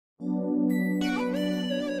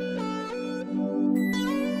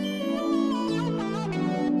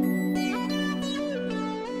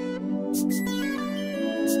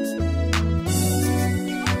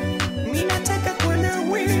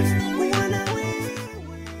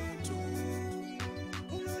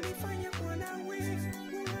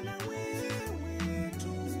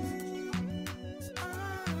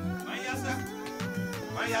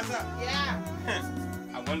Yeah.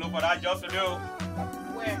 I'm going to look for that job to do.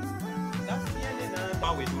 Where? That's the end of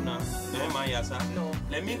How we do now? No.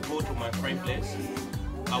 Let me go to my friend place.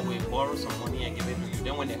 I will borrow some money and give it to you.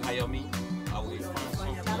 Then when they hire me, I will find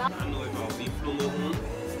something. I know if I'll be flown home.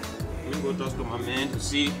 Let me go talk to my man to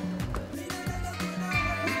see.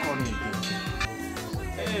 Who called me again?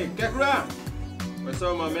 Hey, get around. What's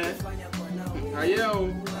up, my man? I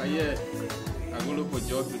go look for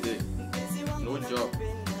job today. No job.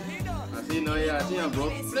 I see now, I think I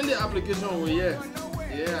brought plenty of application over here.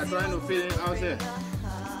 Yeah, I'm trying to fill in out here.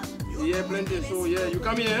 Yeah, plenty. So yeah, you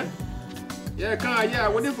come here. Yeah,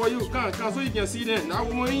 come. Waiting for you. Come, so you can see them. That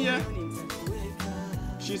woman in here.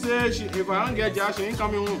 She said if I don't get job, she ain't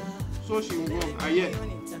coming home. So she will go.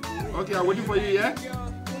 Okay, I'm waiting for you. Yeah.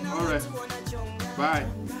 All right. Bye.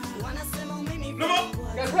 No.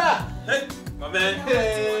 Guess what? Hey, my man.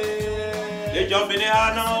 Hey. They jump in the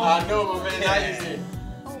air now. I know, my man. How you see?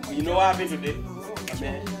 You know what happened today? My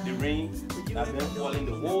man, the rain has been falling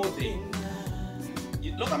the whole day.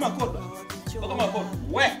 Look at my coat. Look at my coat.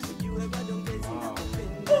 Wet. Wow.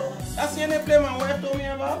 That's the only play my wife told me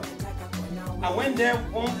about. I went there,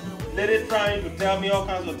 one lady trying to tell me all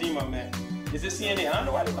kinds of things, my man. Is it CNA? I don't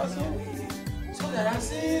know why they call CNA. So that I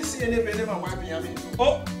see CNA pay my wife in me.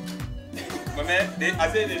 Oh! My man, I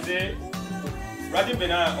say they say, Raji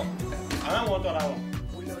Bena, I don't want that one.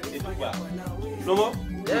 It's too bad. No more?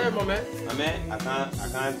 Yeah, my man. My man, I can't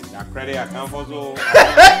follow.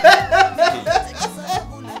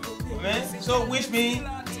 Man, so wish me,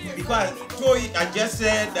 because I just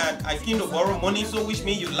said that I came to borrow money, so wish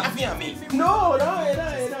me you laughing at me. No.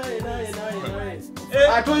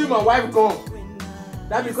 I told you my wife gone.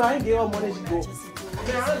 That because I ain't give her money, she go.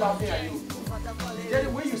 Okay, I'm laughing at you. Tell the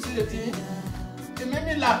way you see the thing, it made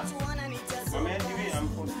me laugh. My man, even I'm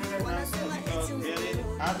frustrated myself because really,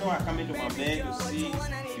 I know I come into my man to see,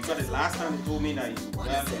 because the last time he told me that you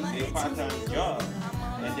have a part-time job,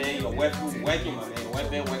 and then your wife was working, my man. Your wife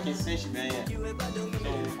been working since she been here. So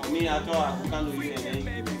for me, I thought I could come to you and then you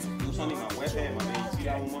do something my wife had, my man. You see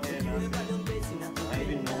that woman here now? I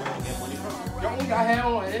didn't even know where to get money from. Your own got hair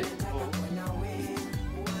on, eh?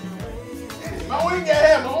 My own get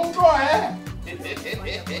hair, my own draw hair. Look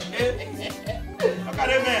at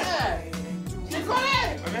that man. She got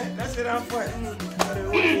it. Okay, let's sit down for it. I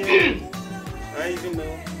don't even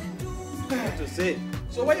know what to say.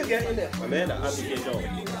 So what you get in there? My man, the application. Look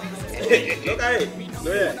at it. Look at it.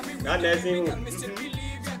 That nursing home.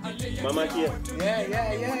 Mama Kia.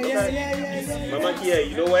 Yeah. Mama Kia,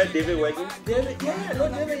 you know where David working? David, yeah.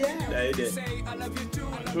 There it is.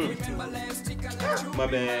 My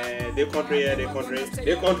man, they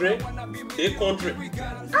country.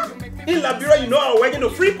 In Liberia, you know I was working to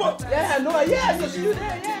Freeport. Yeah, I know. Yeah, so see you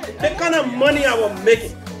there. Yeah. The kind of money I was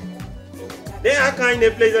making. They are kind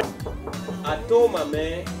of places. I told my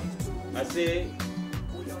man, I say,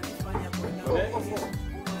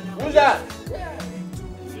 who's that?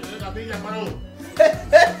 You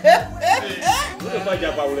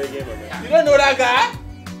don't know that guy?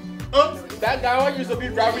 That guy who used to be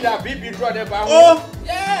driving that big truck there back home. Oh!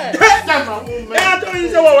 Yeah! That's my own man. I told you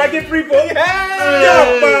so we're working Freeport.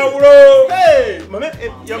 Yeah, bro. Hey! My man,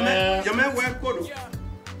 your man wear code. Look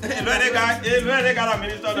at the guy,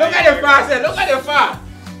 minister. Look at the far, sir. Look at the far.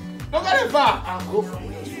 Look at the far. I'll go for you.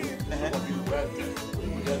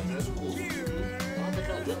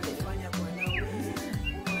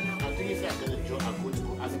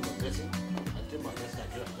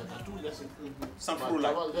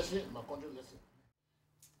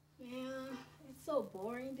 Man, it's so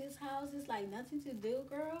boring, this house. It's like nothing to do,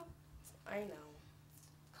 girl. I know.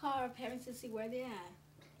 Call our parents to see where they're at.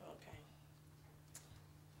 Okay.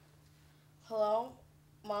 Hello?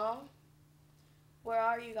 Mom? Where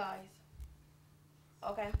are you guys?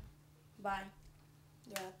 Okay. Bye.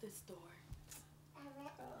 They're at this door.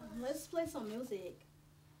 Let's play some music.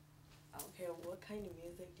 Okay, what kind of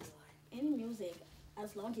music do you like? Any music,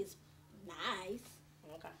 as long as it's nice.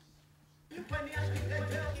 Okay. You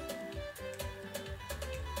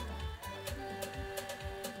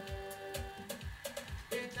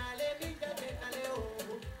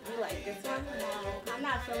like this one? No, I'm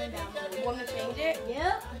not feeling that one. You want me to change it?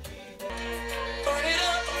 Yep. Burn it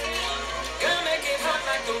up, girl, make it hot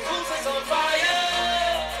like the roof is on fire.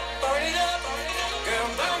 Burn it up, girl,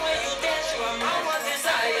 burn when you dance, you are my one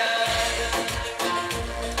desire.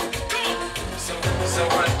 So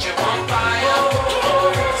what you on fire?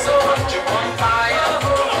 So what you on fire?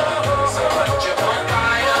 So what you on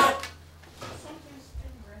fire?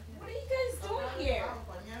 What are you guys doing here?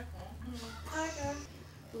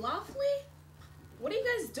 Lovely? What are you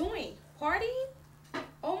guys doing? Partying?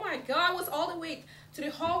 Oh my god, I was all the way to the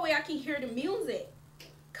hallway can hear the music.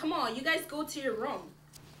 Come on, you guys go to your room.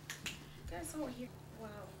 You guys over here. Wow.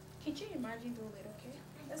 Can you imagine doing it, okay?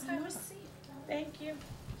 Let's have a seat. Thank you.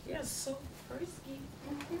 You're so frisky.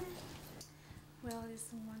 Well, this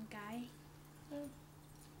one guy.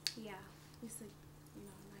 Yeah, he's a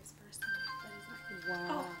nice person. But he's like,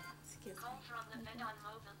 Wow. oh, excuse me.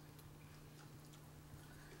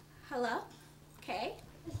 Hello? Okay.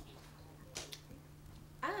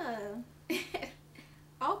 Oh.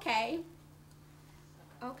 Okay.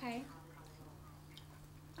 Okay.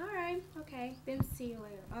 Alright, okay. Then see you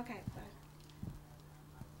later. Okay, bye.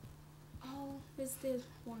 Oh, it's this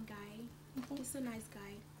one guy. He's a nice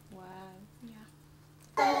guy. Wow. Yeah.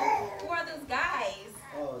 So, who are those guys?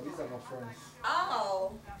 Oh, these are my friends.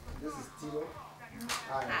 Oh. This is Tito.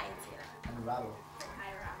 Hi. Hi, Tito. I'm Robert.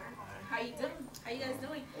 Hi, Robert. How you doing? How you guys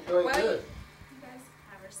doing? Doing Well, good. You guys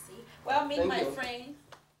have a seat. Well, meet Thank my you. friend.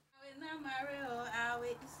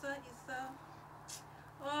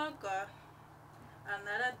 Oh God,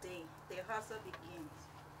 another day, the hustle begins.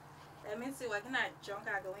 Let me see what kind of junk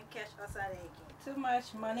I go and catch outside again. Too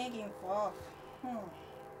much money involved.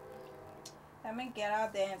 Let me get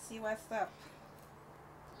out there and see what's up.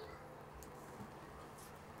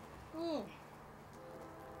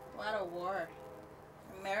 What a war.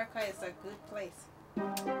 America is a good place.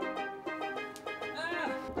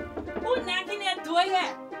 Who knocking at the door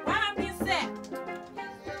yet? What happened, sir?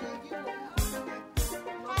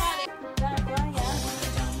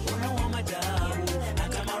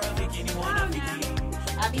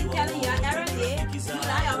 I've been telling you every day, you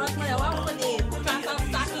lie on us when I walk over there, transfer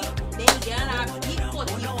stocking, then you get out of eat for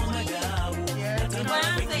the you know what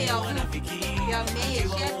I'm saying? Your man,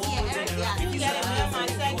 chef here, every day. You get it, man,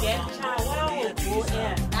 myself, get child. What I will go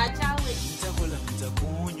in. That child with you.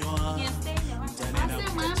 Can't stay there. I said,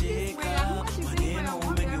 man, please pray. I want you to pray for your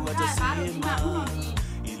woman.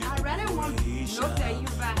 I rather want to look at you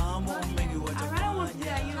back. I rather want to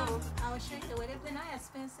tell you. I was sure the wedding not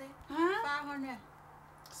expensive. Huh? 500.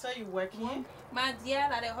 So you working? My dear,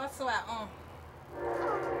 that the hustle at home.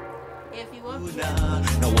 If you want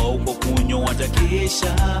na wao kwa kunyo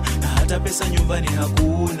watakesha na hata pesa nyumbani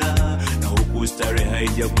hakuna na huku starehe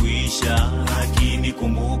haijakuisha lakini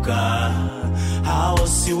kumbuka hao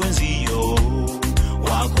si wenzio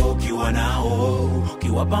wako kiwa nao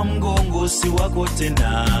kiwapa mgongo si wako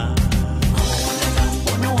tena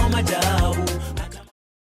wana wa majabu